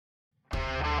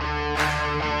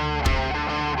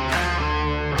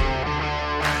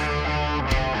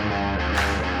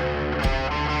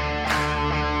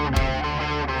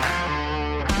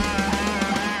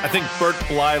think Bert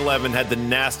Blyleven had the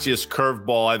nastiest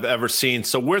curveball I've ever seen.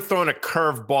 So we're throwing a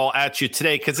curveball at you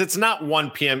today because it's not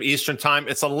 1 p.m. Eastern time.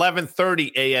 It's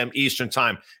 11:30 a.m. Eastern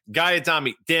time. Guy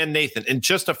Adami, Dan Nathan, in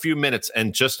just a few minutes,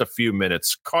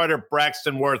 Carter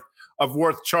Braxton Worth of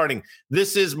Worth Charting.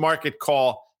 This is Market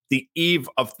Call, the eve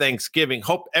of Thanksgiving.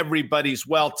 Hope everybody's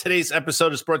well. Today's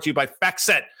episode is brought to you by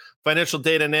FactSet, financial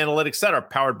data and analytics that are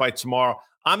powered by tomorrow.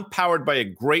 I'm powered by a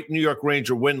great New York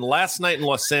Ranger win last night in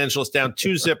Los Angeles, down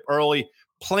 2-zip early,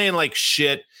 playing like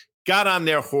shit, got on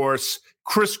their horse.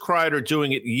 Chris Kreider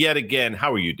doing it yet again.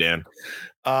 How are you, Dan?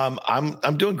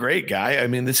 I'm doing great, Guy. I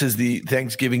mean, this is the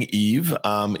Thanksgiving Eve.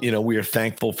 We are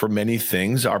thankful for many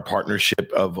things. Our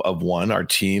partnership of One, our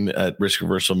team at Risk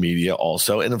Reversal Media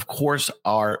also, and of course,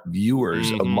 our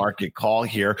viewers of Market Call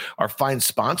here, our fine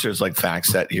sponsors like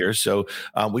FactSet here. So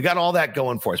we got all that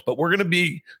going for us, but we're going to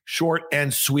be short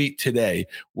and sweet today.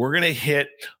 We're going to hit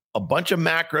a bunch of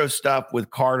macro stuff with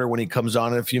Carter when he comes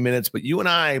on in a few minutes, but you and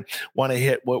I want to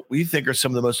hit what we think are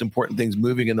some of the most important things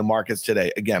moving in the markets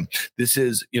today. Again, this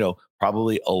is,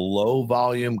 probably a low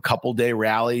volume couple day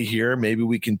rally here. Maybe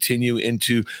we continue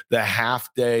into the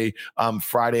half day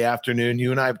Friday afternoon. You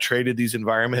and I have traded these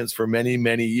environments for many,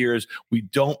 many years. We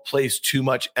don't place too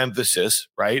much emphasis,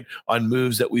 right, on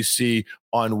moves that we see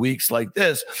on weeks like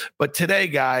this. But today,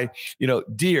 Guy,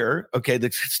 Deere, okay,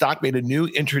 the stock made a new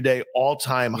intraday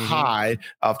all-time high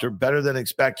after better than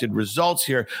expected results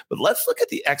here. But let's look at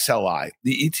the XLI,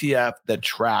 the ETF that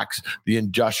tracks the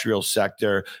industrial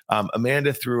sector.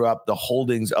 Amanda threw up the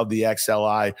holdings of the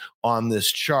XLI on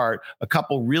this chart. A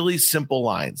couple really simple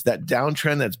lines. That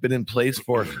downtrend that's been in place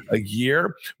for a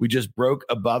year, we just broke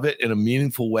above it in a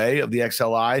meaningful way of the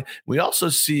XLI. We also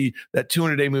see that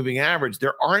 200-day moving average.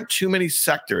 There aren't too many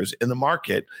sectors in the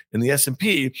market in the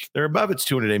S&P they're above its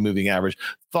 200-day moving average.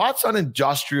 Thoughts on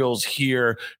industrials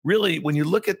here? Really, when you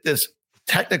look at this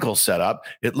technical setup,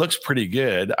 it looks pretty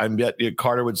good. I bet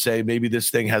Carter would say maybe this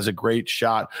thing has a great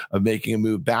shot of making a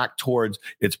move back towards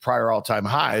its prior all-time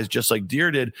highs, just like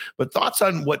Deere did. But thoughts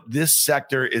on what this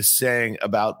sector is saying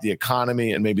about the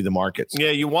economy and maybe the markets? Yeah,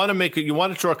 you want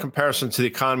to draw a comparison to the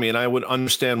economy, and I would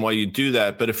understand why you do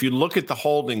that. But if you look at the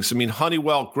holdings,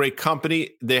 Honeywell, great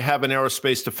company, they have an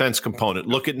aerospace defense component.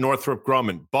 Look at Northrop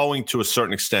Grumman, Boeing to a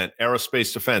certain extent,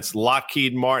 aerospace defense,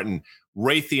 Lockheed Martin,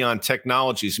 Raytheon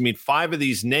Technologies. 5 of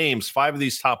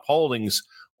these top holdings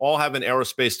all have an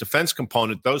aerospace defense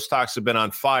component. Those stocks have been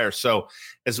on fire. So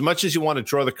as much as you want to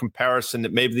draw the comparison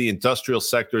that maybe the industrial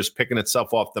sector is picking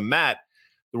itself off the mat,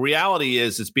 the reality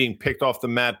is it's being picked off the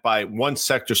mat by one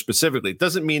sector specifically. It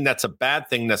doesn't mean that's a bad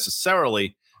thing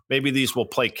necessarily. Maybe these will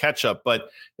play catch up. But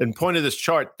in point of this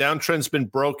chart, downtrend's been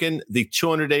broken. The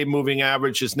 200-day moving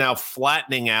average is now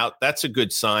flattening out. That's a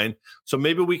good sign. So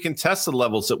maybe we can test the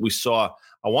levels that we saw,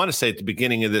 I want to say, at the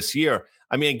beginning of this year.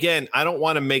 Again, I don't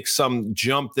want to make some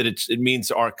jump that it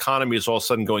means our economy is all of a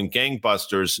sudden going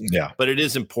gangbusters. Yeah, but it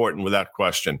is important without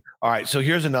question. All right. So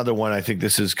here's another one. I think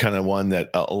this is kind of one that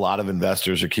a lot of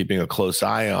investors are keeping a close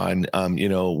eye on.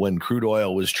 When crude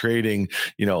oil was trading,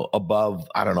 above,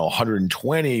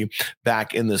 120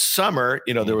 back in the summer,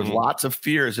 there was lots of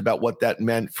fears about what that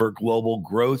meant for global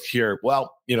growth here.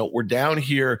 Well, we're down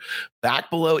here back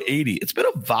below 80. It's been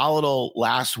a volatile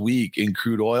last week in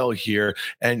crude oil here.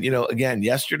 And, again,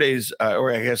 yesterday's,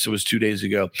 or I guess it was 2 days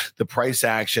ago, the price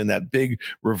action, that big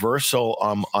reversal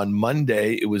on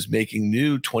Monday, it was making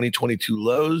new 2022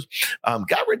 lows,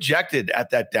 got rejected at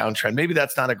that downtrend. Maybe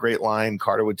that's not a great line.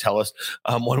 Carter would tell us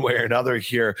one way or another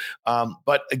here.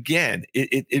 But again,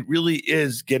 it really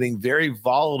is getting very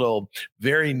volatile,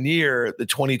 very near the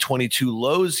 2022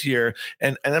 lows here.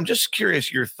 And I'm just curious,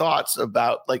 your thoughts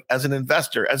about, like, as an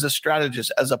investor, as a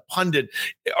strategist, as a pundit,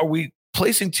 are we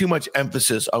placing too much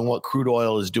emphasis on what crude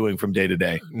oil is doing from day to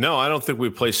day? No, I don't think we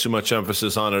place too much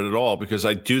emphasis on it at all, because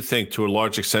I do think to a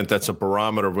large extent that's a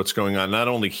barometer of what's going on, not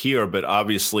only here, but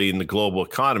obviously in the global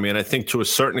economy. And I think to a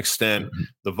certain extent,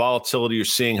 the volatility you're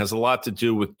seeing has a lot to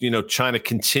do with, China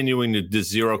continuing to do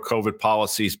zero COVID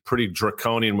policies, pretty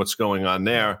draconian what's going on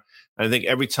there. And I think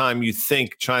every time you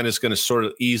think China's going to sort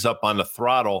of ease up on the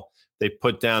throttle, they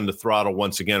put down the throttle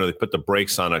once again, or they put the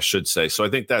brakes on, I should say. So I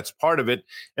think that's part of it.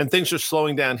 And things are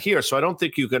slowing down here. So I don't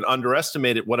think you can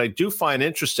underestimate it. What I do find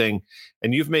interesting,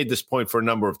 and you've made this point for a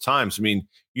number of times,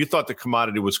 you thought the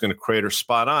commodity was going to crater,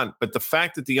 spot on. But the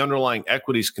fact that the underlying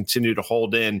equities continue to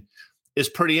hold in is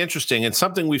pretty interesting. And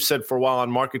something we've said for a while on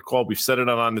Market Call, we've said it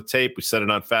on the tape, we said it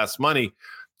on Fast Money.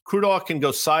 Crude oil can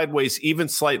go sideways, even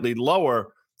slightly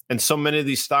lower. And so many of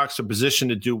these stocks are positioned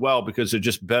to do well because they're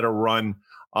just better run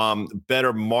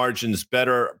better margins,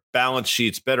 better balance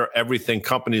sheets, better everything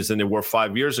companies than they were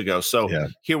 5 years ago. So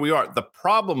here we are. The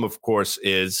problem, of course,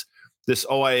 is this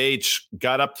OIH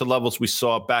got up to levels we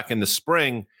saw back in the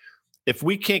spring. If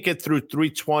we can't get through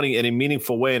 320 in a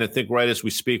meaningful way, and I think right as we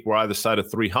speak, we're either side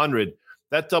of 300,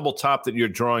 that double top that you're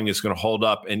drawing is going to hold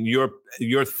up. And your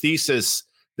thesis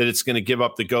that it's going to give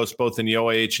up the ghost both in the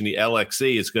OIH and the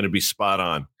LXE is going to be spot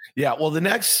on. Yeah, well, the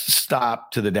next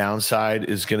stop to the downside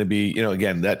is going to be,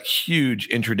 again, that huge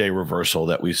intraday reversal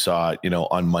that we saw,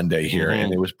 on Monday here,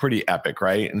 and it was pretty epic,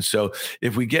 right? And so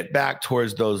if we get back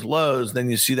towards those lows, then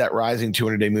you see that rising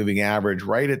 200-day moving average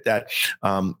right at that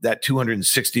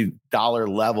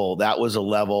 $260 level. That was a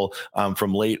level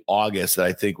from late August that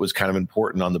I think was kind of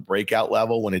important on the breakout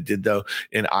level when it did, though,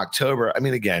 in October. I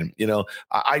mean, again,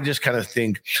 I just kind of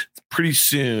think pretty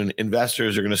soon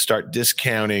investors are going to start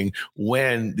discounting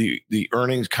when the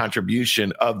earnings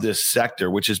contribution of this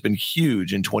sector, which has been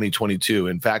huge in 2022.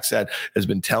 In fact, that has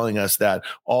been telling us that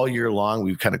all year long.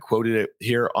 We've kind of quoted it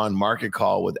here on Market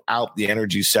Call. Without the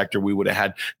energy sector, we would have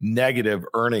had negative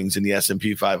earnings in the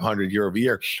S&P 500 year over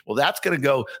year. Well, that's going to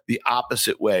go the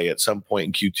opposite way at some point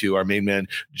in Q2. Our main man,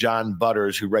 John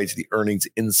Butters, who writes the Earnings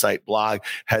Insight blog,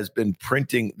 has been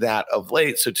printing that of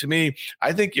late. So to me,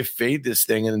 I think you fade this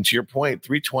thing. And to your point,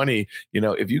 320,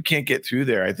 if you can't get through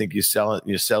there, I think you sell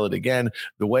it again.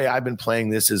 The way I've been playing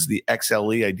this is the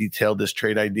XLE. I detailed this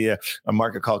trade idea on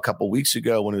Market Call a couple of weeks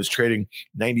ago when it was trading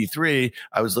 93.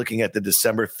 I was looking at the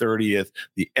December 30th,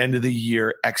 the end of the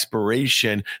year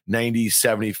expiration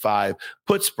 90.75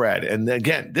 put spread. And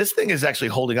again, this thing is actually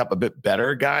holding up a bit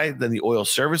better, guy, than the oil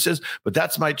services, but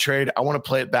that's my trade. I want to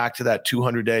play it back to that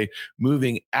 200-day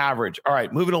moving average. All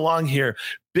right, moving along here.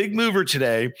 Big mover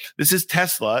today. This is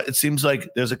Tesla. It seems like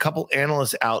there's a couple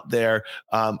analysts out there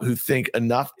who think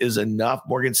enough is enough.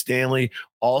 Morgan Stanley,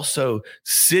 also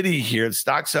Citi here. The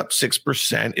stock's up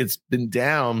 6%. It's been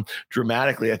down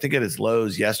dramatically. I think at its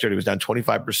lows yesterday, it was down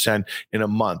 25% in a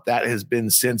month. That has been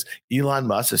since Elon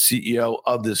Musk, the CEO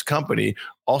of this company,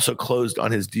 also closed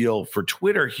on his deal for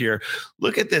Twitter here.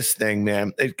 Look at this thing,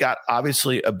 man. It got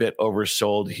obviously a bit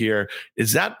oversold here.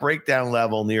 Is that breakdown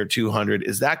level near 200?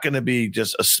 Is that going to be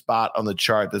just a spot on the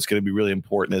chart that's going to be really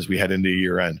important as we head into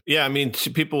year end? Yeah, I mean,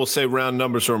 people will say round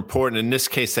numbers are important. In this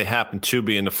case, they happen to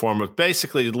be in the form of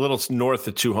basically a little north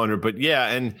of 200. But yeah,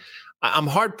 and I'm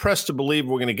hard pressed to believe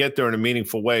we're going to get there in a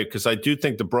meaningful way because I do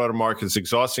think the broader market is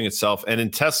exhausting itself. And in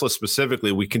Tesla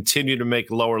specifically, we continue to make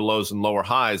lower lows and lower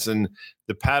highs. And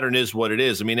the pattern is what it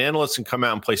is. I mean, analysts can come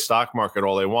out and play stock market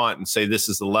all they want and say this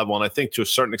is the level. And I think to a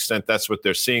certain extent, that's what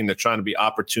they're seeing. They're trying to be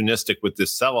opportunistic with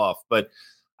this sell-off. But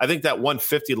I think that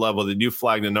 150 level that you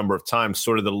flagged a number of times,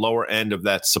 sort of the lower end of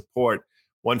that support,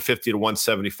 150 to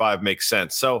 175 makes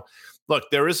sense. So look,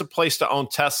 there is a place to own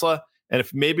Tesla. And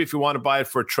if you want to buy it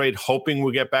for a trade, hoping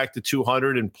we'll get back to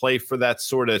 200 and play for that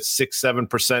sort of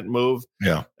 6-7% move,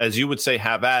 as you would say,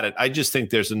 have at it. I just think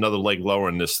there's another leg lower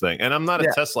in this thing. And I'm not a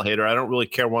Tesla hater. I don't really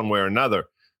care one way or another.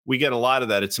 We get a lot of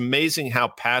that. It's amazing how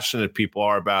passionate people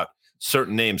are about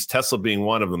certain names, Tesla being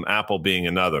one of them, Apple being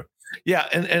another. Yeah.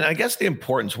 And I guess the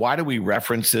importance, why do we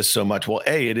reference this so much? Well,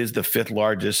 it is the fifth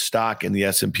largest stock in the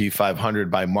S&P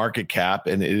 500 by market cap,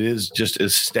 and it is just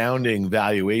astounding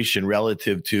valuation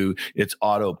relative to its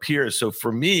auto peers. So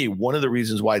for me, one of the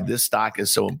reasons why this stock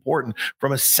is so important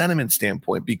from a sentiment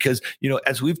standpoint, because,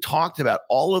 as we've talked about,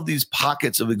 all of these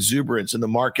pockets of exuberance in the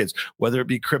markets, whether it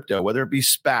be crypto, whether it be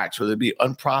SPACs, whether it be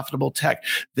unprofitable tech,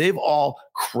 they've all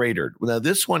cratered. Now,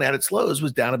 this one at its lows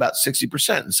was down about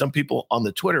 60%. And some people on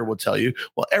the Twitter will tell you,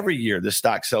 well, every year the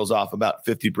stock sells off about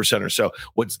 50% or so.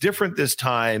 What's different this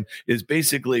time is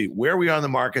basically where we are in the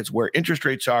markets, where interest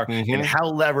rates are, and how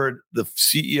levered the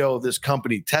CEO of this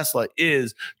company, Tesla,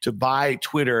 is to buy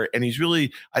Twitter. And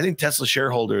I think Tesla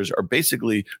shareholders are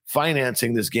basically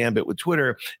financing this gambit with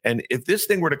Twitter. And if this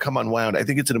thing were to come unwound, I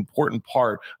think it's an important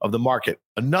part of the market.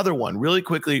 Another one, really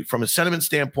quickly, from a sentiment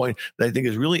standpoint, that I think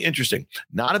is really interesting.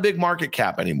 Not a big market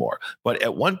cap anymore, but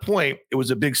at one point, it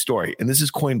was a big story. And this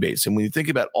is Coinbase. And when you think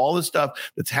about all the stuff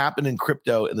that's happened in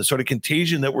crypto and the sort of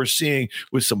contagion that we're seeing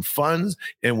with some funds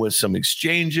and with some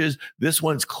exchanges, this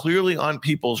one's clearly on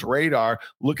people's radar.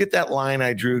 Look at that line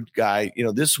I drew, Guy.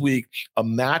 This week, a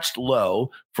matched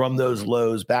low from those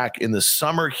lows back in the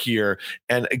summer here.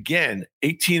 And again,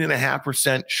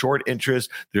 18.5% short interest.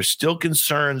 There's still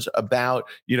concerns about,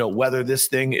 whether this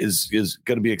thing is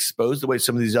going to be exposed the way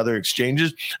some of these other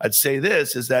exchanges. I'd say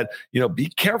this is that, be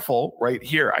careful right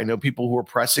here. I know people who are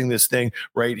pressing this thing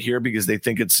right here because they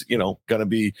think it's, going to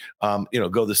be,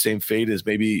 go the same fate as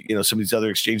maybe, some of these other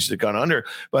exchanges that gone under.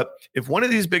 But if one of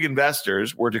these big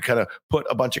investors were to kind of put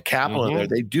a bunch of capital in there,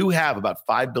 they do have about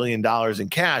 $5 billion in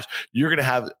cash. You're going to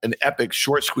have an epic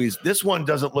short squeeze. This one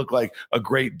doesn't look like a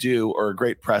great do or a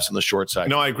great press on the short side.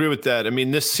 No, I agree with that. I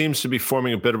mean, this seems to be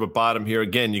forming a bit of a bottom here.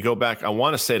 Again, you go back, I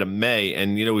want to say to May,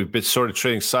 and, we've been sort of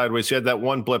trading sideways. You had that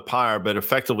one blip higher, but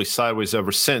effectively sideways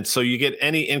ever since. So you get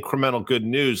any incremental good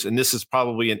news, and this is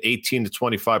probably an 18 to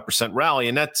 25% rally.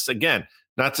 And that's, again,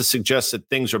 not to suggest that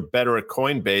things are better at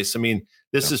Coinbase. I mean,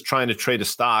 this is trying to trade a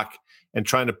stock and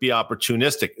trying to be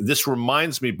opportunistic. This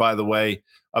reminds me, by the way,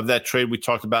 of that trade we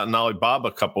talked about in Alibaba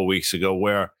a couple of weeks ago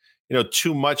where,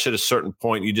 too much at a certain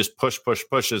point, you just push.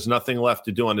 There's nothing left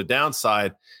to do on the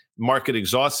downside. Market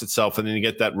exhausts itself, and then you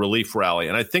get that relief rally.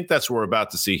 And I think that's what we're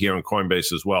about to see here in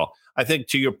Coinbase as well. I think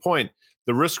to your point,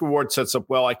 the risk reward sets up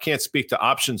well. I can't speak to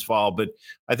options vol, but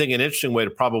I think an interesting way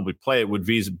to probably play it would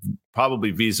be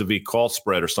probably vis-a-vis call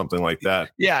spread or something like that.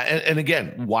 Yeah. And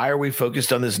again, why are we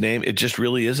focused on this name? It just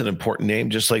really is an important name,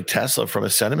 just like Tesla from a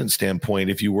sentiment standpoint.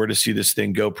 If you were to see this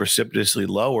thing go precipitously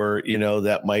lower,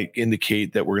 that might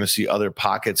indicate that we're going to see other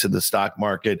pockets in the stock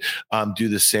market do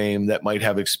the same, that might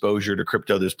have exposure to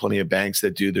crypto. There's plenty of banks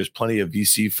that do. There's plenty of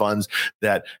VC funds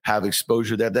that have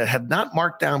exposure that have not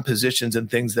marked down positions and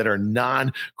things that are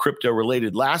non-crypto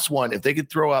related. Last one, if they could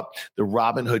throw up the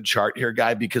Robinhood chart here,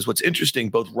 Guy, because what's interesting,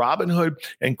 both Robinhood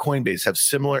and Coinbase have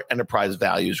similar enterprise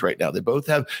values right now. They both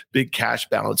have big cash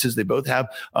balances. They both have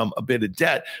a bit of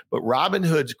debt, but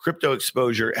Robinhood's crypto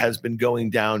exposure has been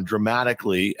going down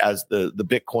dramatically as the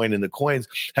Bitcoin and the coins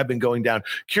have been going down.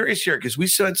 Curious here, because we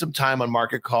spent some time on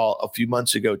Market Call a few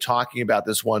months ago talking about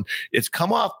this one. It's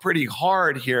come off pretty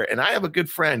hard here. And I have a good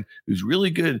friend who's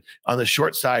really good on the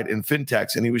short side in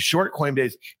fintechs, and he was short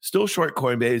Coinbase, still short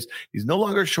Coinbase. He's no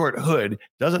longer short Hood,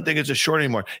 doesn't think it's a short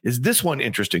anymore. Is this one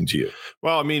interesting to you?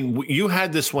 Well, I mean, you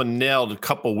had this one nailed a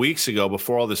couple weeks ago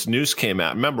before all this news came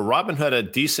out. Remember, Robinhood had a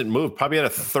decent move, probably had a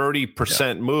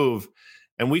 30% move.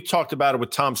 And we talked about it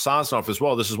with Tom Sosnoff as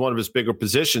well. This is one of his bigger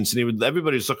positions. And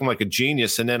everybody was looking like a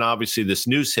genius. And then obviously this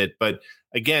news hit. But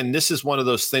again, this is one of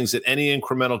those things that any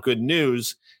incremental good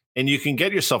news, and you can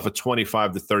get yourself a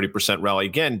 25 to 30% rally.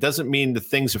 Again, doesn't mean the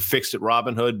things are fixed at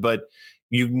Robinhood, but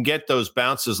you can get those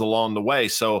bounces along the way.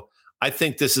 So I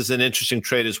think this is an interesting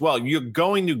trade as well. You're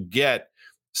going to get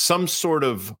some sort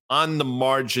of on the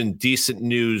margin decent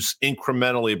news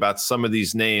incrementally about some of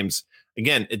these names.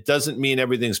 Again, it doesn't mean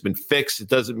everything's been fixed. It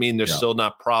doesn't mean there's still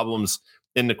not problems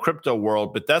in the crypto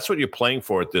world, but that's what you're playing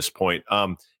for at this point.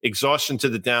 Exhaustion to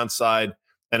the downside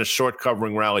and a short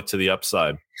covering rally to the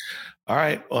upside. All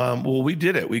right. Well, we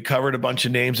did it. We covered a bunch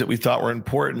of names that we thought were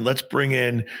important. Let's bring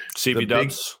in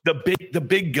the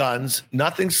big guns.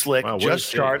 Nothing slick, just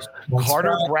charts.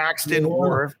 Carter Braxton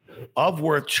Worth of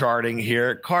Worth Charting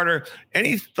here. Carter,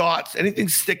 any thoughts? Anything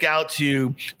stick out to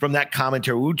you from that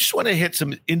commentary? We just want to hit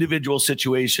some individual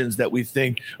situations that we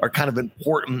think are kind of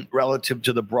important relative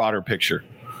to the broader picture.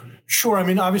 Sure. I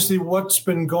mean, obviously, what's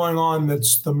been going on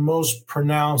that's the most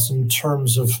pronounced in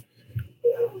terms of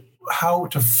how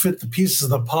to fit the pieces of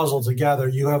the puzzle together.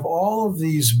 You have all of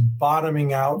these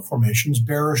bottoming out formations,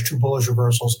 bearish to bullish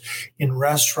reversals in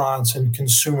restaurants and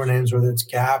consumer names, whether it's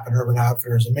Gap and Urban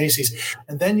Outfitters and Macy's.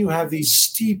 And then you have these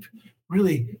steep,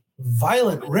 really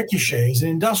violent ricochets in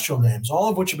industrial names, all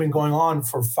of which have been going on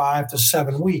for 5 to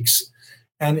 7 weeks.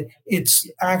 And it's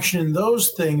action in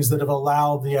those things that have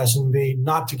allowed the S&P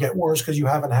not to get worse because you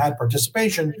haven't had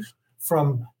participation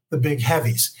from the big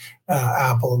heavies,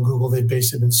 Apple and Google. They've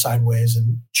basically been sideways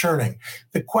and churning.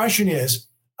 The question is,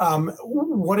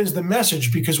 what is the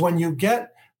message? Because when you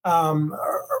get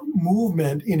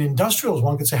movement in industrials,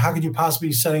 one could say, how could you possibly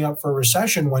be setting up for a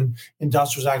recession when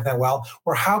industrials act that well?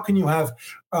 Or how can you have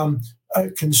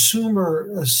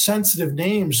consumer sensitive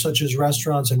names such as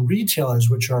restaurants and retailers,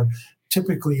 which are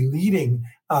typically leading,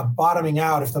 bottoming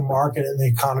out if the market and the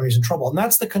economy is in trouble? And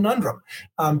that's the conundrum.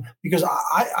 Because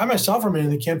I myself remain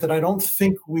in the camp that I don't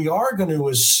think we are going to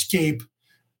escape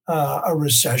a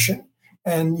recession.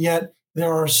 And yet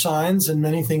there are signs and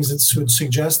many things that would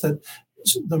suggest that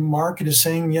the market is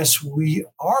saying, yes, we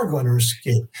are going to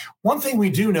escape. One thing we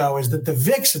do know is that the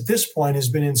VIX at this point has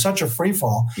been in such a free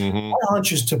fall. My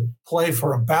hunch is to play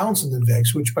for a bounce in the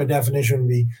VIX, which by definition would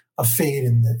be a fade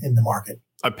in the market.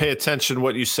 I pay attention to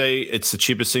what you say. It's the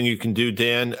cheapest thing you can do,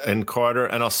 Dan and Carter.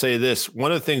 And I'll say this.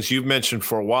 One of the things you've mentioned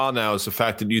for a while now is the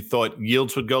fact that you thought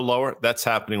yields would go lower. That's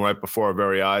happening right before our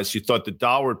very eyes. You thought the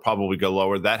dollar would probably go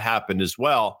lower. That happened as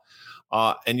well.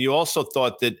 And you also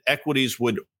thought that equities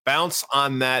would bounce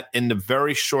on that in the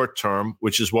very short term,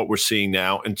 which is what we're seeing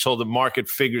now, until the market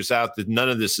figures out that none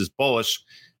of this is bullish,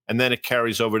 and then it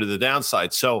carries over to the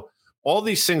downside. So all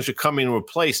these things are coming into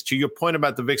place. To your point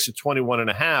about the VIX at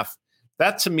 21.5,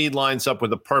 that to me lines up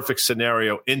with a perfect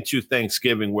scenario into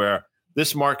Thanksgiving where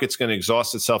this market's going to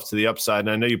exhaust itself to the upside. And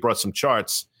I know you brought some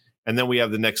charts, and then we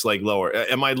have the next leg lower.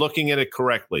 Am I looking at it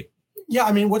correctly? Yeah,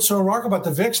 I mean, what's so remarkable about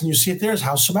the VIX, and you see it there, is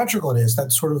how symmetrical it is.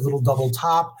 That sort of little double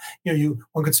top.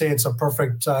 One could say it's a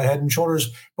perfect head and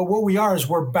shoulders. But what we are is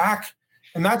we're back,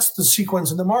 and that's the sequence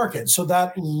in the market. So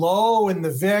that low in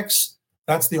the VIX,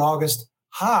 that's the August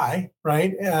high,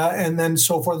 right? And then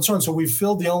so forth and so on. So we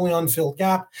filled the only unfilled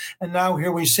gap. And now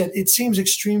here we sit. It seems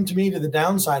extreme to me to the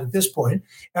downside at this point.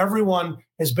 Everyone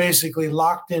is basically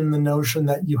locked in the notion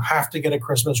that you have to get a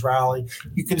Christmas rally.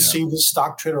 You can see the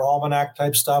stock trader almanac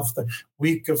type stuff. The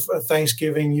week of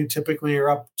Thanksgiving, you typically are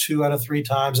up 2 out of 3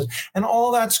 times. And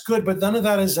all that's good, but none of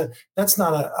that is it's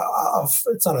not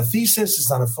a thesis.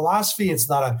 It's not a philosophy. It's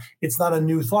not a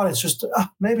new thought. It's just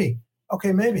maybe.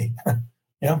 Okay, maybe.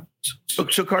 Yeah.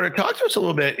 So Carter, talk to us a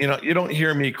little bit. You don't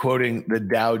hear me quoting the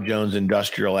Dow Jones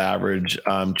Industrial Average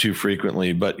too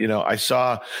frequently, but I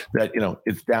saw that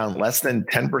it's down less than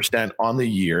 10% on the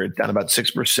year. It's down about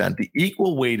 6%. The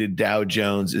equal weighted Dow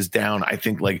Jones is down, I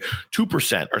think, like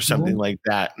 2% or something like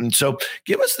that. And so,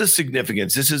 give us the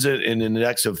significance. This is an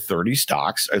index of 30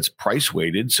 stocks. It's price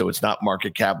weighted, so it's not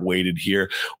market cap weighted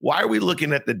here. Why are we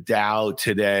looking at the Dow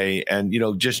today? And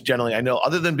just generally, I know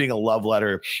other than being a love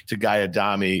letter to Guy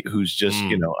Adami, who's just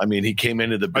he came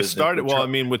into the business. I started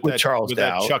with that Charles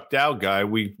Dow. That Chuck Dow guy.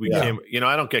 We came.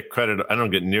 I don't get credit. I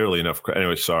don't get nearly enough credit.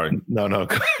 Anyway, sorry. No.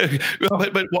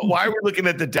 but why are we looking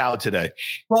at the Dow today?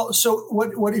 Well, so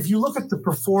what if you look at the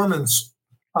performance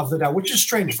of the Dow, which is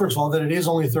strange, first of all, that it is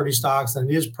only 30 stocks and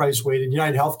it is price weighted.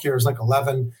 United Healthcare is like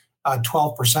 11,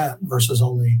 12% versus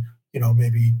only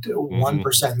maybe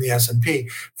 1% in the S&P,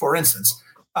 for instance.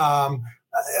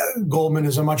 Goldman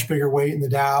is a much bigger weight in the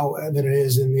Dow than it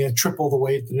is in the triple the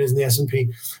weight that it is in the S&P.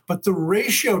 But the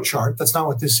ratio chart, that's not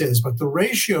what this is, but the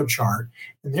ratio chart,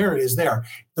 and there it is there,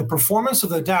 the performance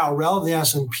of the Dow relative to the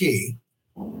S&P,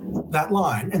 that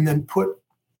line, and then put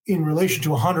in relation to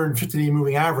 150-day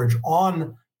moving average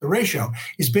on the ratio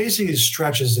is basically as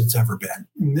stretched as it's ever been.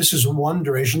 And this is one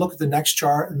duration. Look at the next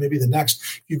chart and maybe the next,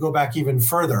 if you go back even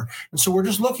further. And so we're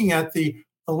just looking at the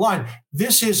line.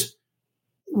 This is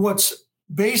what's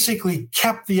basically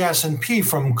kept the S&P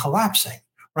from collapsing,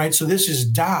 right? So this is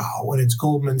Dow and it's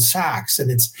Goldman Sachs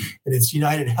and it's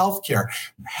United Healthcare,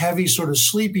 heavy sort of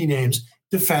sleepy names,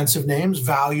 defensive names,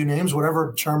 value names,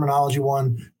 whatever terminology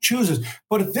one chooses.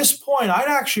 But at this point, I'd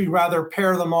actually rather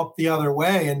pair them up the other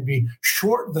way and be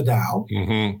short the Dow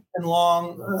and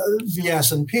long the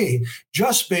S&P,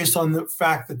 just based on the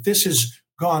fact that this has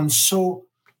gone so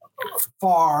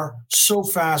far, so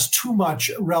fast, too much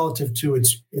relative to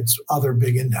its other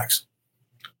big index.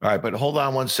 All right, but hold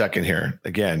on one second here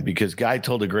again, because Guy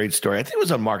told a great story. I think it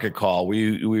was on Market Call.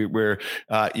 Where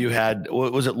you had,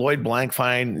 what was it, Lloyd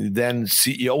Blankfein, then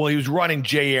CEO. Well, he was running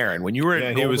Jay Aaron when you were.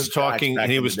 Yeah, he was talking.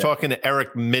 He was talking to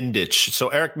Eric Mindich. So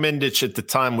Eric Mindich at the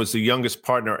time was the youngest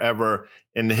partner ever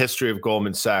in the history of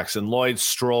Goldman Sachs, and Lloyd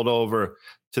strolled over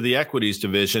to the equities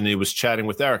division. He was chatting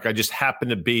with Eric. I just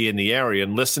happened to be in the area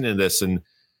and listening to this. And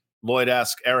Lloyd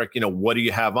asked Eric, what do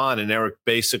you have on? And Eric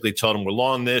basically told him, we're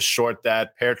long this, short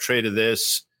that, pair trade of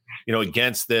this,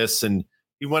 against this. And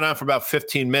he went on for about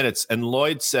 15 minutes. And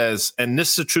Lloyd says, and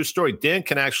this is a true story, Dan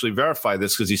can actually verify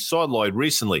this because he saw Lloyd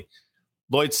recently.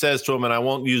 Lloyd says to him, and I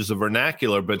won't use the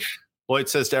vernacular, but Lloyd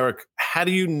says to Eric, how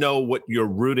do you know what you're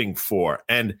rooting for?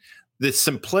 And the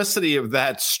simplicity of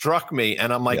that struck me.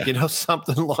 And I'm like,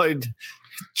 something, Lloyd,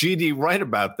 GD, right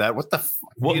about that. What the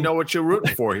you know what you're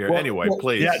rooting for here. Anyway,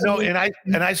 please. Yeah, no, and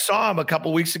I saw him a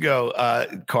couple of weeks ago,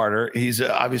 Carter. He's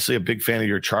obviously a big fan of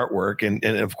your chart work and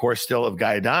of course still of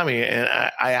Guy Adami. And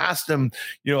I asked him,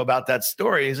 about that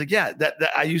story. He's like, yeah, that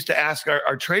I used to ask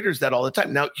our traders that all the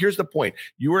time. Now, here's the point.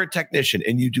 You are a technician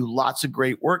and you do lots of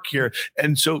great work here.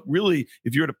 And so really,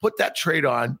 if you were to put that trade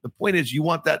on, the point is you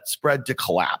want that spread to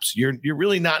collapse. You're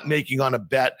really not making on a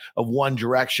bet of one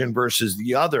direction versus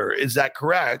the other. Is that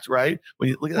correct? Right? When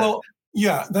you look at that.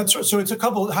 Yeah, that's right. So it's a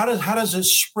couple. How does a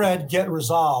spread get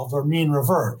resolved or mean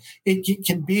revert? It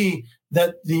can be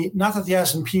that not that the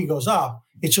S&P goes up.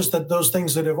 It's just that those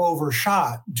things that have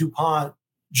overshot, DuPont,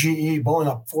 GE, Boeing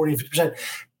up 40, 50%,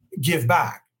 give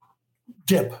back.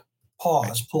 dip,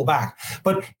 pause, pull back.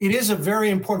 But it is a very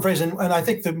important phrase. And I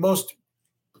think the most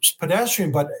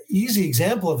pedestrian but easy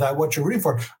example of that, what you're rooting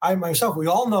for, I myself, we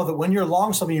all know that when you're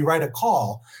long something, you write a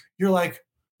call, you're like,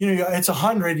 it's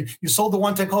 100. You sold the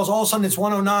 110 calls. All of a sudden it's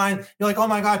 109. You're like, oh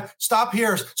my God, stop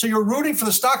here. So you're rooting for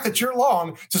the stock that you're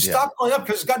long to stop going up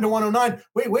because it's gotten to 109.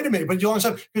 Wait a minute. But you long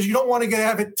because you don't want to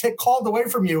have it called away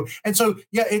from you. And so,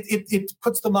 it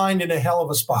puts the mind in a hell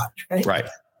of a spot. Right.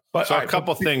 But so a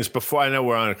couple things before I know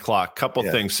we're on a clock. Couple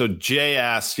things. So Jay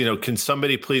asked, can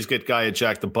somebody please get Guy a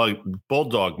Jack the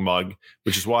Bulldog mug,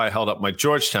 which is why I held up my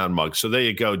Georgetown mug. So there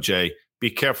you go, Jay. Be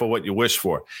careful what you wish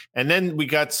for. And then we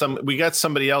got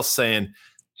somebody else saying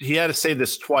he had to say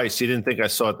this twice. He didn't think I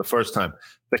saw it the first time.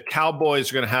 The Cowboys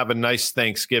are going to have a nice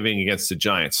Thanksgiving against the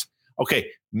Giants.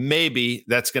 Okay, maybe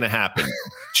that's going to happen.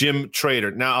 Jim Trader.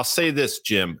 Now I'll say this,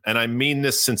 Jim, and I mean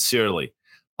this sincerely.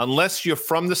 Unless you're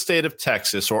from the state of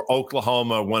Texas or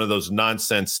Oklahoma or one of those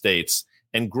nonsense states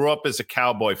and grew up as a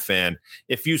Cowboy fan,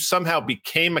 if you somehow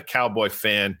became a Cowboy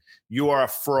fan, you are a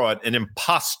fraud, an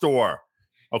impostor.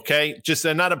 Okay? Just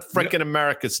they're not a freaking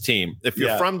America's team. If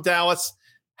you're from Dallas,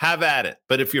 have at it.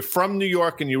 But if you're from New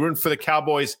York and you're rooting for the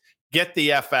Cowboys, get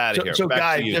the F out of here. So back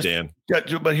Guy, to you, Dan.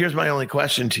 But here's my only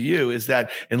question to you is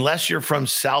that unless you're from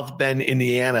South Bend,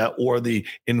 Indiana, or the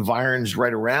environs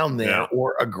right around there,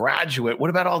 or a graduate, what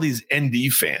about all these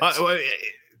ND fans?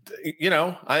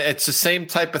 It's the same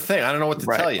type of thing. I don't know what to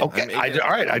tell you. Okay. All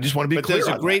right. I just want to be clear. But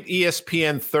there's a great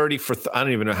ESPN 30 for, I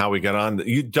don't even know how we got on.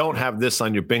 You don't have this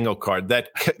on your bingo card.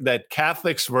 That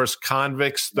Catholics versus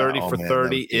convicts 30 for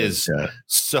 30 is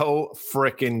so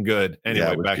freaking good.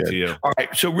 Anyway, back to you. All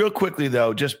right. So real quickly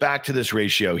though, just back to this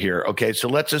ratio here. Okay. So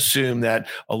let's assume that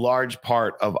a large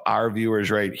part of our viewers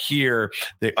right here,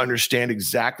 they understand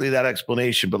exactly that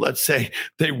explanation, but let's say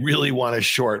they really want to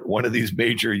short one of these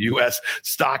major U.S.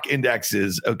 stock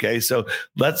indexes. Okay. So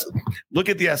let's look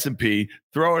at the S&P,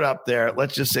 throw it up there.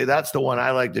 Let's just say that's the one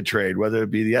I like to trade, whether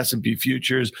it be the S&P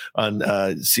futures on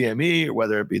CME, or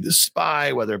whether it be the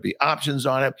SPY, whether it be options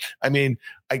on it. I mean,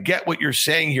 I get what you're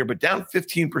saying here, but down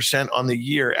 15% on the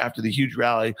year after the huge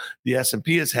rally the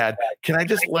S&P has had. Can I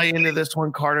just lay into this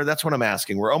one, Carter? That's what I'm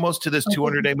asking. We're almost to this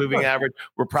 200-day moving average.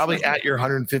 We're probably at your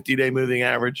 150-day moving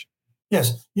average.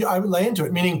 Yes. I would lay into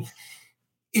it, meaning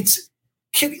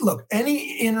look,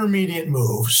 any intermediate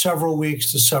move, several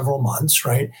weeks to several months,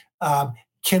 right,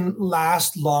 can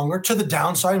last longer to the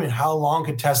downside. I mean, how long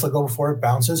can Tesla go before it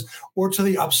bounces? Or to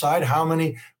the upside, how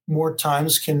many more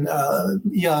times can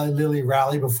Lilly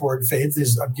rally before it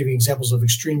fades? I'm giving examples of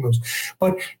extreme moves.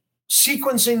 But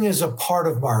sequencing is a part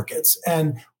of markets.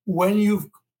 And when you've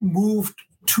moved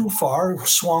too far,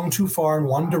 swung too far in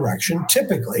one direction,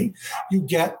 typically you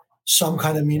get some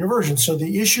kind of mean reversion. So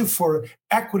the issue for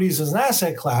equities as an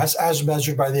asset class, as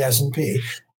measured by the S&P,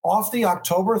 off the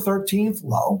October 13th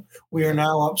low, we are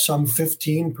now up some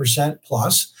 15%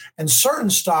 plus, and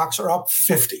certain stocks are up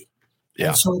 50. Yeah.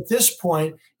 And so at this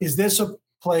point, is this a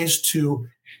place to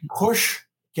push,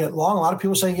 get long? A lot of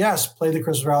people saying, yes, play the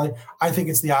Christmas rally. I think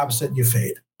it's the opposite. You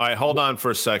fade. All right, hold on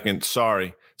for a second.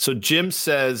 Sorry. So Jim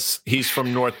says he's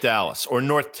from North Dallas or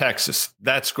North Texas.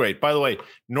 That's great. By the way,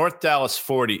 North Dallas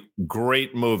 40,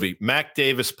 great movie. Mac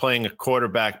Davis playing a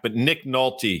quarterback, but Nick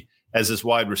Nolte as his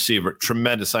wide receiver.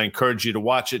 Tremendous. I encourage you to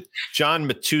watch it. John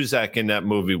Matuzak in that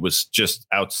movie was just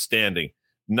outstanding.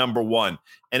 Number one.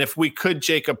 And if we could,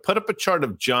 Jacob, put up a chart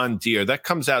of John Deere. That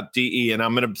comes out DE. And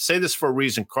I'm going to say this for a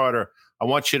reason, Carter. I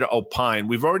want you to opine.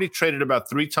 We've already traded about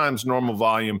 3 times normal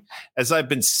volume. As I've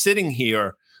been sitting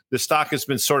here, the stock has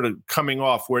been sort of coming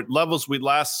off where at levels we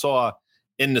last saw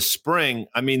in the spring.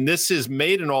 I mean, this has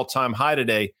made an all-time high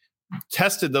today,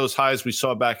 tested those highs we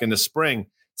saw back in the spring,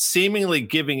 seemingly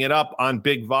giving it up on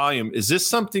big volume. Is this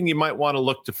something you might want to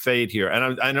look to fade here?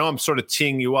 And I know I'm sort of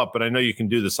teeing you up, but I know you can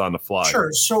do this on the fly.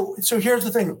 Sure. So here's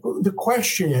the thing. The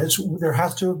question is, there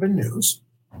has to have been news.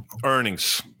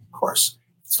 Earnings. Of course.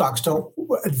 Stocks don't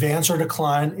advance or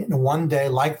decline in one day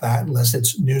like that unless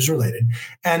it's news related.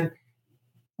 And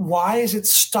why is it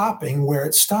stopping where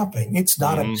it's stopping? It's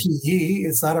not a PE.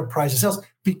 It's not a price of sales.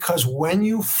 Because when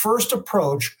you first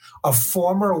approach a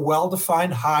former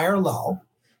well-defined high or low,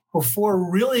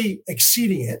 before really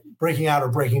exceeding it, breaking out or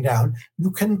breaking down, you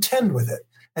contend with it.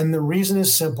 And the reason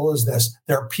is simple as this.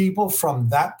 There are people from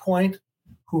that point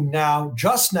who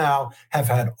just now, have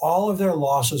had all of their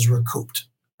losses recouped.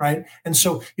 Right. And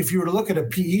so if you were to look at a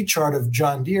PE chart of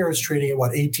John Deere, it's trading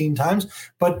at 18 times,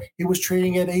 but it was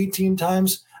trading at 18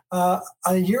 times a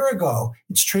year ago.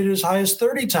 It's traded as high as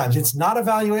 30 times. It's not a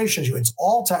valuation issue. It's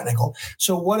all technical.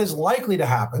 So what is likely to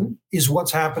happen is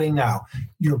what's happening now.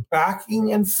 You're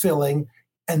backing and filling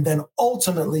and then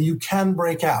ultimately you can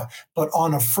break out. But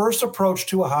on a first approach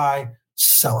to a high,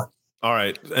 sell it. All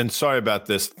right. And sorry about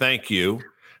this. Thank you.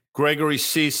 Gregory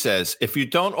C. says, if you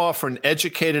don't offer an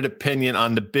educated opinion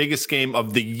on the biggest game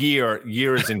of the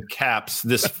years in caps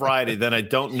this Friday, then I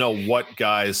don't know what,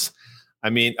 guys. I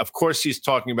mean, of course, he's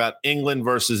talking about England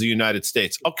versus the United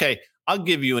States. Okay, I'll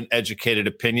give you an educated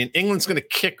opinion. England's going to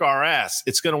kick our ass.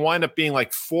 It's going to wind up being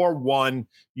like 4-1.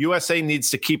 USA needs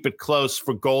to keep it close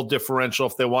for goal differential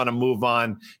if they want to move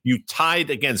on. You tied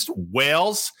against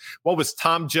Wales. What was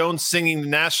Tom Jones singing the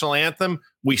national anthem?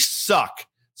 We suck.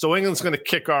 So England's going to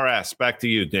kick our ass. Back to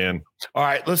you, Dan. All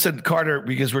right, listen, Carter,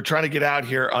 because we're trying to get out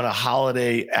here on a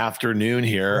holiday afternoon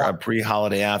here, a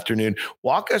pre-holiday afternoon.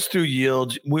 Walk us through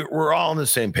yields. We're all on the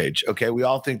same page, okay? We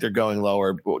all think they're going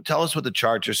lower. Tell us what the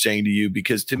charts are saying to you,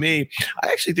 because to me, I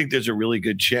actually think there's a really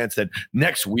good chance that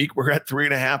next week we're at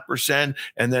 3.5%,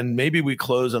 and then maybe we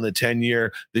close on the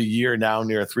 10-year, the year now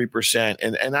near 3%.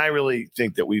 And I really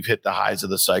think that we've hit the highs of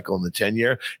the cycle in the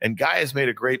 10-year. And Guy has made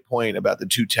a great point about the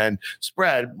 210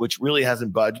 spread, which really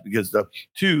hasn't budged because the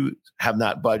two have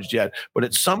not budged yet. But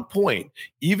at some point,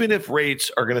 even if rates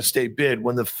are going to stay bid,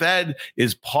 when the Fed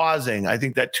is pausing, I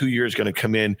think that 2 year is going to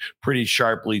come in pretty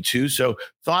sharply too. So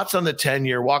thoughts on the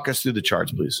 10-year? Walk us through the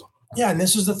charts, please. Yeah, and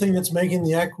this is the thing that's making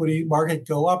the equity market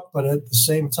go up. But at the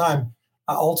same time,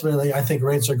 ultimately, I think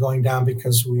rates are going down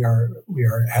because we are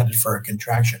headed for a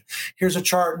contraction. Here's a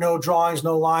chart, no drawings,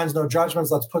 no lines, no judgments.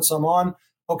 Let's put some on.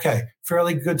 Okay,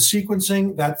 fairly good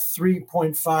sequencing. That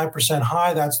 3.5%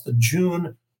 high, that's the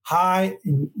June high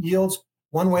in yields.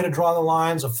 One way to draw the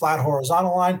lines, a flat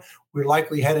horizontal line. We're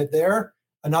likely headed there.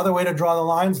 Another way to draw the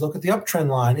lines, look at the uptrend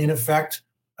line. In effect,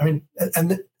 I mean,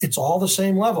 and it's all the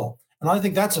same level. And I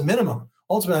think that's a minimum.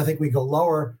 Ultimately, I think we go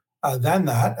lower than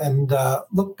that. And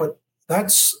look, but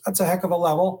that's a heck of a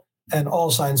level. And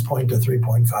all signs point to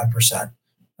 3.5%.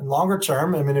 And longer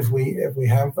term, I mean, if we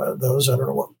have those, I don't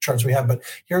know what charts we have, but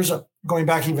here's going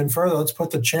back even further. Let's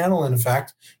put the channel in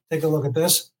effect. Take a look at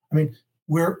this. I mean,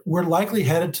 we're likely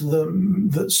headed to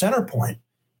the center point,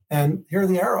 and here are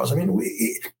the arrows. I mean,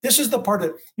 this is the part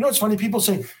that, you know, it's funny. People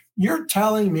say, you're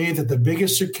telling me that the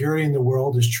biggest security in the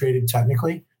world is traded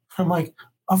technically. I'm like,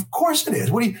 of course it is.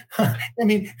 What do you? I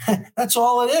mean, that's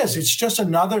all it is. It's just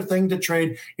another thing to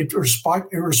trade. It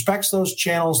respects those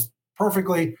channels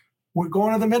perfectly. We're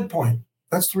going to the midpoint.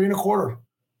 That's 3.25.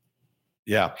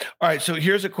 Yeah. All right. So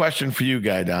here's a question for you,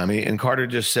 Guy Adami. And Carter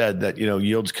just said that, you know,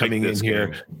 yields coming in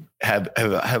here have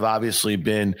obviously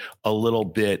been a little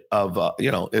bit of,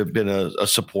 have been a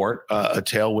support, a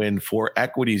tailwind for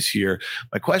equities here.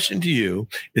 My question to you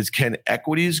is, can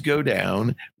equities go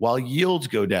down while yields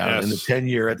go down in the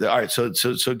 10-year? All right.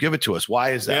 So give it to us. Why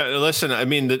is that? Yeah, listen, I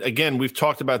mean, again, we've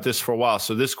talked about this for a while.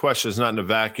 So this question is not in a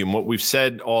vacuum. What we've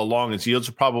said all along is yields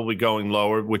are probably going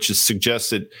lower, which is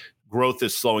suggested growth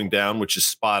is slowing down, which is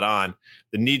spot on.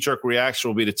 The knee-jerk reaction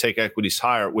will be to take equities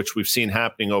higher, which we've seen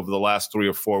happening over the last 3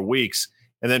 or 4 weeks.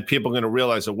 And then people are going to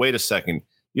realize that, wait a second,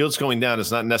 yields going down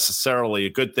is not necessarily a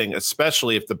good thing,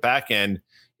 especially if the back end,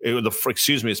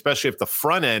 especially if the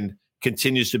front end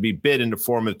continues to be bid in the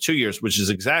form of 2 years, which is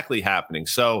exactly happening.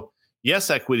 So yes,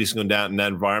 equities going down in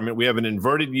that environment. We have an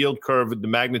inverted yield curve at the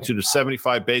magnitude of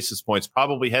 75 basis points,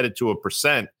 probably headed to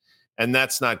 1%. And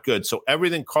that's not good. So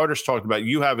everything Carter's talked about,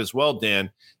 you have as well, Dan,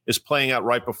 is playing out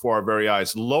right before our very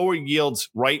eyes. Lower yields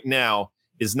right now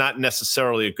is not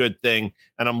necessarily a good thing.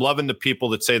 And I'm loving the people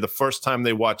that say the first time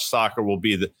they watch soccer will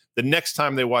be the next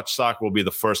time they watch soccer will be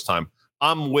the first time.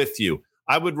 I'm with you.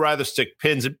 I would rather stick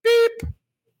pins and beep.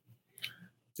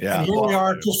 Yeah. And here we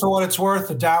are, just for what it's worth.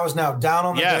 The Dow is now down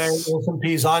on the day.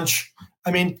 S&P's unch.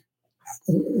 I mean,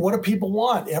 what do people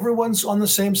want? Everyone's on the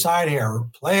same side here.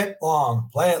 Play it long.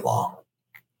 Play it long.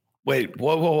 Wait,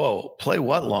 whoa. Play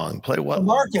what long? Play what? The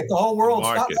market, the whole world.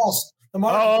 Not us. The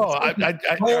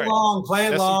market. Play it long. Play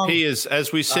it long. S&P is,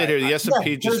 as we sit here, the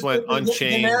S&P just went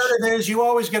unchanged. The narrative is you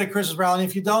always get a Christmas rally.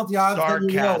 If you don't, the odds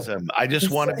sarcasm. I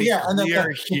just want to be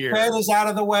clear here. The Fed is out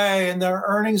of the way, and their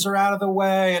earnings are out of the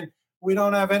way, and we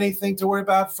don't have anything to worry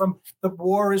about from the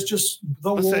war. Is just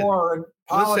the war and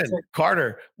politics. Listen,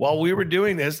 Carter, while we were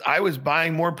doing this, I was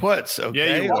buying more puts.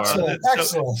 Okay. Yeah, you are.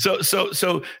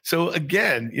 Excellent. So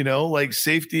again, you know, like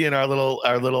safety in our little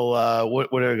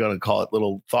what are we going to call it?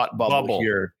 Little thought bubble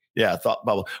here. Yeah, thought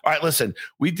bubble. All right, listen,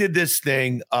 we did this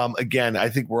thing. Again, I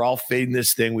think we're all fading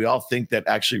this thing. We all think that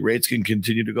actually rates can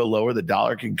continue to go lower. The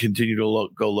dollar can continue to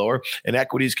go lower, and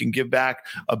equities can give back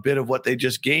a bit of what they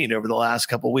just gained over the last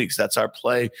couple of weeks. That's our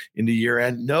play into year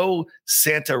end. No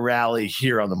Santa rally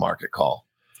here on the market call.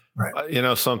 Right. You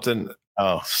know something?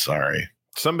 Oh, sorry.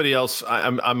 Somebody else,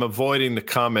 I'm avoiding the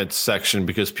comments section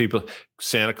because people,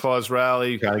 Santa Claus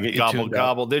rally, gobble,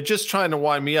 gobble. They're just trying to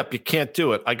wind me up. You can't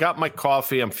do it. I got my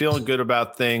coffee. I'm feeling good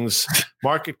about things.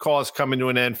 Market call is coming to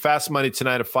an end. Fast money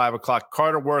tonight at 5:00.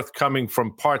 Carter Worth coming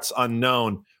from parts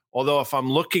unknown. Although if I'm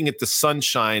looking at the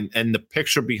sunshine and the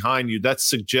picture behind you, that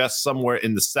suggests somewhere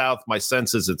in the South. My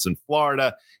sense is it's in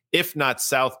Florida. If not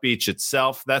South Beach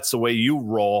itself, that's the way you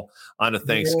roll on a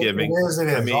Thanksgiving. It is.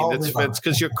 I mean, it's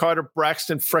because you're Carter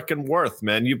Braxton frickin' Worth,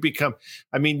 man.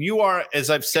 You are, as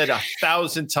I've said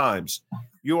 1,000 times,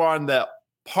 you are on the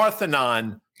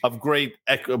Parthenon of great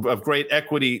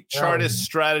equity, chartist,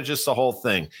 strategist, the whole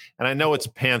thing. And I know it's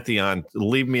pantheon.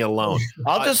 Leave me alone.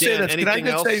 I'll just say this. Can I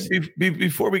just say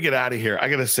before we get out of here, I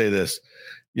got to say this.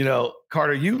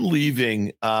 Carter, you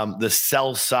leaving the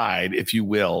sell side, if you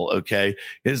will, okay,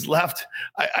 is left.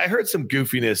 I heard some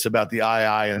goofiness about the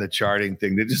II and the charting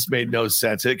thing that just made no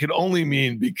sense. It could only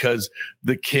mean because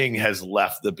the king has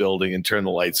left the building and turned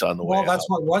the lights on the way. Well, that's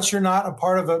what. Once you're not a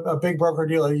part of a big broker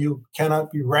dealer, you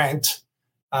cannot be ranked.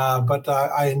 But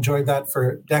I enjoyed that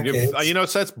for decades.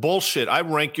 So that's bullshit. I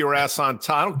rank your ass on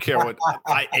top. I don't care what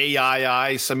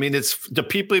AIIs. I mean, do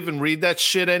people even read that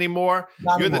shit anymore?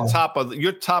 You're top of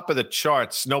the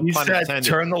charts. No pun intended.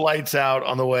 Turn the lights out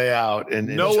on the way out, and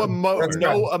no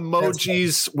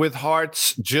emojis with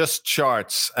hearts, just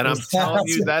charts. And I'm telling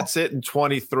you, that's it in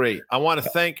 23. I want to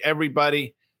thank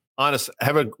everybody. Honest,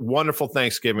 have a wonderful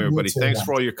Thanksgiving, everybody. Thanks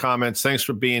for all your comments. Thanks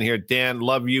for being here. Dan,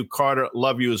 love you. Carter,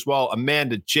 love you as well.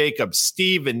 Amanda, Jacob,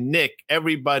 Steve, and Nick,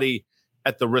 everybody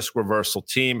at the Risk Reversal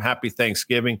team. Happy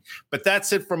Thanksgiving. But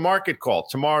that's it for Market Call.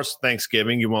 Tomorrow's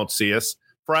Thanksgiving. You won't see us.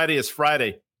 Friday is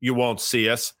Friday. You won't see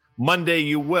us. Monday,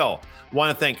 you will. I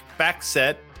want to thank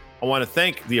FactSet. I want to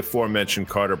thank the aforementioned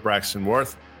Carter Braxton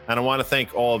Worth. And I want to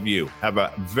thank all of you. Have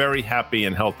a very happy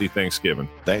and healthy Thanksgiving.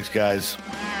 Thanks, guys.